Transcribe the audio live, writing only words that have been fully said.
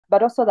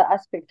but also the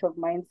aspect of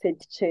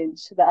mindset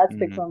change. The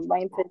aspect Mm-hmm. of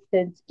mindset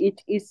change,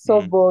 it is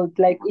so Mm-hmm. bold.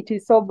 Like it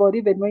is so bold,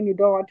 even when you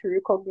don't want to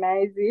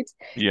recognize it,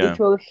 Yeah. it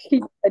will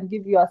hit and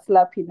give you a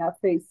slap in the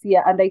face.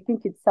 Yeah, and I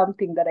think it's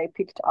something that I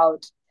picked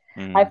out. I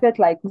Mm-hmm. felt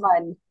like,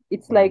 man,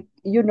 it's like,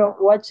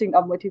 watching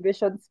a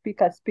motivation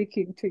speaker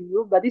speaking to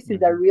you, but this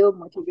is a Mm-hmm. real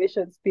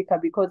motivation speaker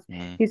because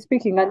Mm-hmm. he's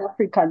speaking an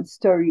African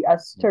story, a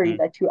story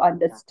Mm-hmm. that you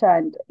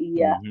understand.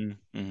 Yeah.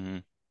 Mm-hmm. Mm-hmm.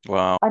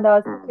 Wow. And I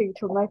was talking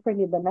to my friend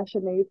in the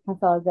National Youth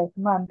Council. I was like,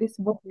 man, this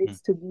book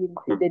needs to be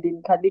included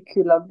in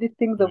curriculum. These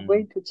things are Mm-hmm.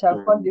 going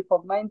to only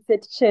for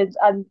mindset change.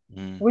 And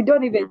Mm-hmm. we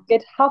don't even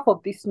get half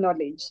of this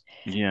knowledge.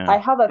 I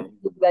Yeah. have a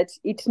feeling that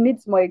it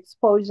needs more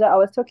exposure. I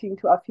was talking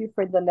to a few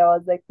friends and I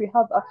was like, we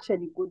have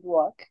actually good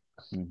work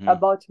Mm-hmm.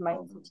 about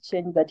mindset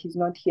change that is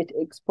not yet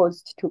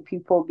exposed to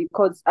people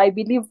because I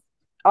believe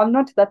I'm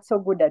not that so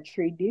good at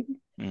reading.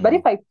 But Mm-hmm.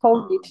 if I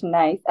found it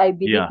nice, I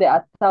believe Yeah. there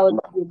are thousands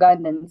of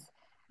Ugandans.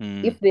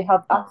 Mm-hmm. If they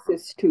have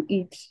access to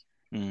it,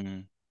 Mm-hmm.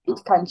 it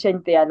can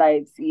change their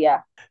lives.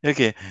 Yeah.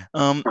 Okay.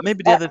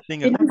 Maybe the I other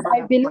thing.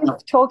 I believe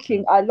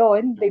talking Mm,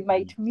 alone, they mm,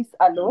 might miss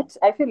a lot.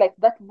 I feel like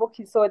that book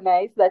is so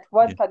nice that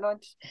one yeah.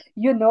 cannot,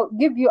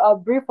 give you a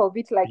brief of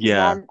it like in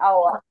Yeah. an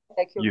hour,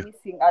 like you're You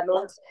missing a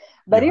lot.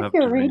 But you if have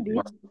you to read read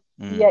it. it,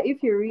 yeah, Mm,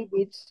 if you read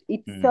it,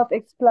 it's mm.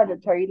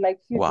 self-explanatory. Like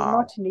you do not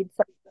Wow. need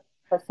to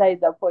emphasize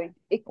a point.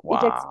 It Wow.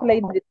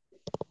 explains it.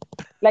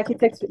 Like it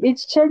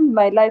changed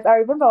my life. I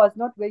remember I was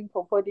not going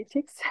for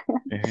politics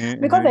Uh-huh,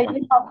 because uh-huh. I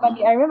didn't have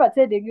money. I remember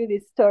telling you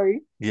this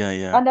story. Yeah,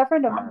 yeah. And a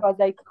friend of mine was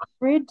like,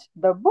 read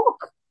the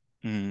book.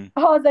 Mm,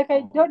 I was like,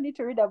 I don't need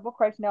to read a book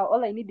right now.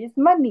 All I need is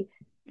money.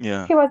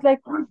 yeah. He was like,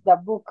 read the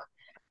book.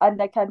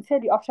 And I can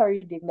tell you after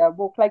reading the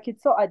book, like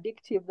it's so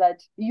addictive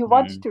that you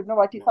want Mm, to know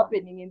what is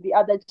happening in the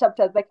other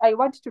chapters. Like I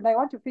want to know, I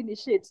want to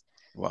finish it.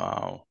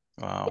 wow.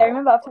 I Wow.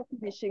 remember after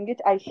finishing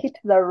it, I hit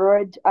the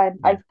road and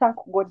Yeah. I thank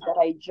God that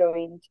I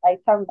joined. I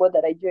thank God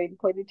that I joined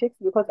politics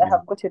because I Yeah.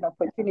 have gotten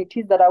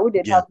opportunities that I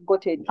wouldn't Yeah. have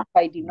gotten if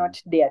I did Mm,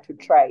 not dare to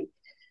try.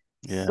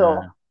 yeah.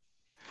 So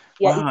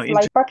yeah, Wow. it's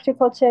like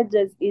practical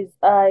changes is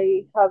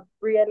I have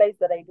realized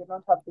that I do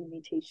not have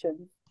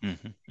limitations.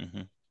 Mm-hmm,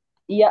 mm-hmm,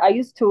 Yeah, I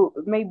used to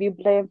maybe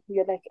blame,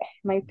 you're like,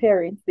 my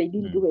parents, they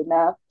didn't mm, do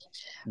enough.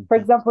 For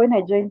mm-hmm. example, when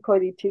I joined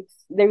politics,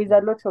 there is a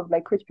lot of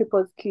like rich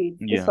people's kids.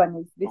 This Yeah. one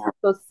is this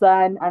one's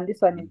son, and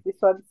this one is Mm,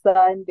 this one's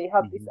son. They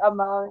have this mm-hmm,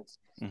 amount.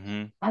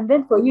 mm-hmm. And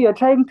then for you, you're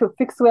trying to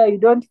fix where you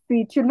don't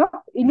fit. In your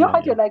Yeah,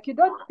 heart, yeah. you're like, you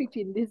don't fit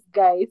in these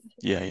guys.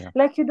 Yeah, yeah.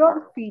 Like you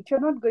don't fit. You're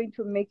not going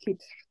to make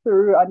it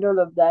through and all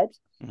of that.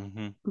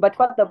 Mm-hmm. But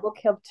what the book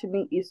helped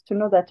me is to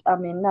know that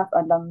I'm enough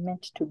and I'm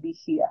meant to be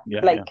here.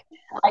 Yeah, yeah. Like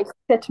I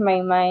set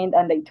my mind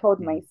and I told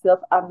Mm, myself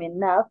I'm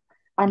enough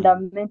and mm.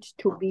 I'm meant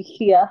to be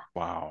here.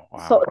 Wow,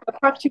 So wow. the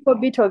practical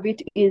bit of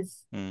it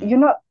is,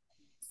 Mm,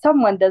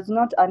 someone does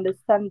not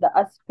understand the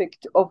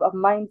aspect of a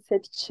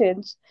mindset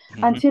change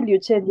mm-hmm. until you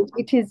change it.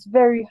 It is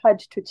very hard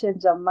to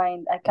change a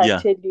mind, I can Yeah,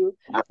 tell you.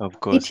 of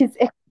It course. is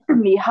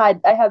extremely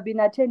hard. I have been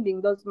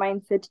attending those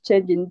mindset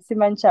change in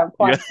Simancha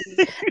Yeah.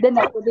 Kwanzi. Then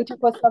a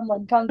political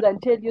someone comes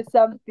and tell you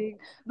something,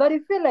 but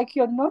you feel like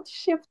you're not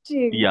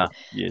shifting. Yeah.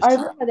 I Yes.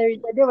 remember there is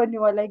a day when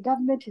you were like,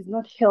 government is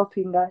not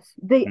helping us.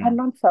 They are Mm,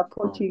 not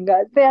supporting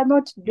us. They are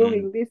not mm,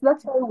 doing this.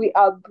 That's why we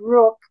are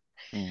broke.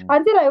 mm.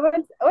 Until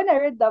when I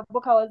read that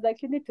book, I was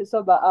like, you need to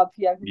sober up,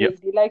 young Yep.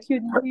 lady. Like, you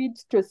need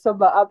to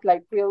sober up,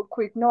 like, real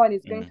quick. No one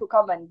is going Mm, to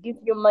come and give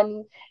you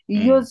money.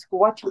 mm, Use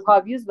what you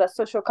have, use the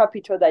social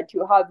capital that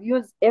you have,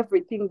 use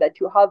everything that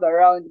you have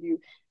around you.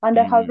 And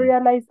I have mm.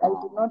 realized I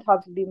do not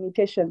have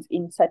limitations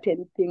in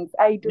certain things.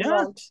 I do Yeah.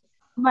 not.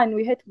 Man,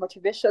 we hate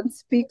motivation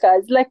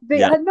speakers. Like, they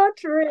Yeah. are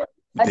not real.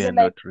 And They are you're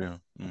like, not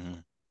real.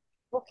 Mm,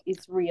 book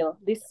is real.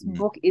 This mm,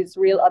 book is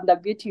real, and the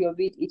beauty of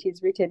it, it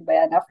is written by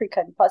an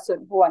African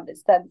person who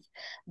understands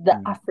the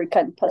mm.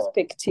 African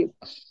perspective.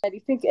 And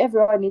I think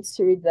everyone needs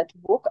to read that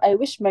book. I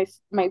wish my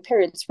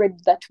parents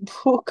read that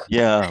book.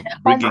 Yeah,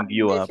 And bringing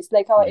you up. it's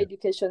like our Yeah.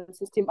 education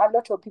system. A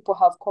lot of people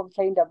have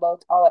complained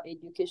about our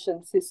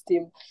education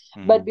system,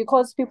 but Mm,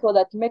 because people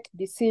that make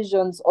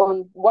decisions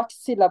on what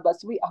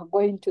syllabus we are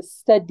going to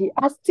study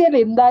are still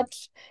in that,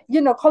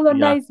 yeah.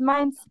 colonized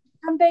mindset,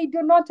 and they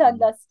do not Mm.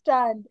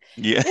 understand.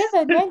 Yeah.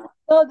 Even when you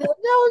tell them,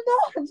 no,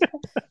 no,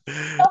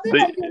 I feel They,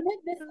 like you need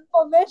this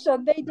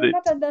information. They do they,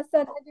 not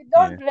understand, and you yeah.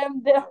 don't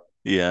blame them.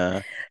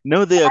 Yeah.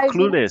 No, they are I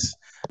believe, clueless.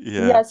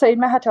 Yeah. yeah. So in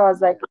my heart, I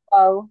was like,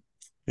 wow,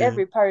 Yeah.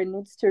 every parent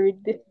needs to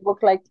read this book.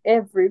 Like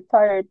every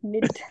parent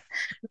needs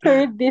to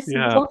read this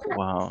Yeah. book.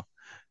 Wow.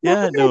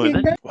 Not Yeah, no,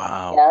 reading that, that.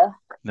 wow. Yeah.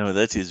 No,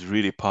 that is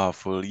really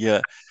powerful.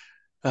 Yeah.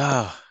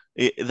 Ah,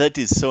 that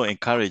is so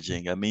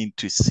encouraging. I mean,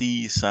 to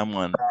see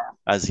someone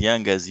as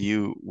young as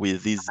you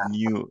with this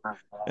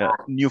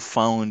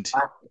newfound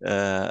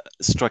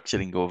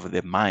structuring of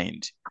the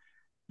mind.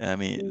 I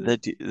mean, Mm.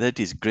 that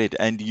is great.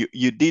 And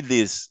you did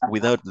this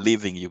without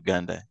leaving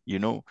Uganda,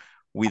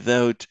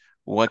 without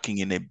working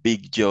in a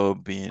big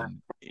job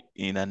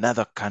in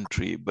another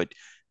country, but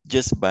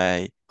just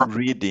by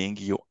reading,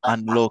 you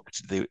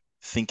unlocked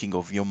thinking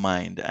of your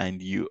mind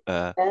and you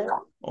are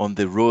on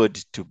the road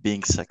to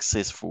being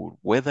successful,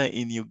 whether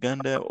in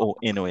Uganda or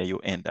anywhere you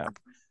end up.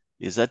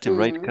 Is that the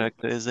right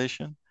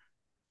characterization?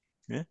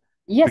 Yeah.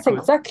 Yes, Because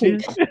exactly.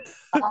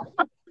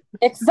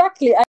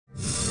 Exactly.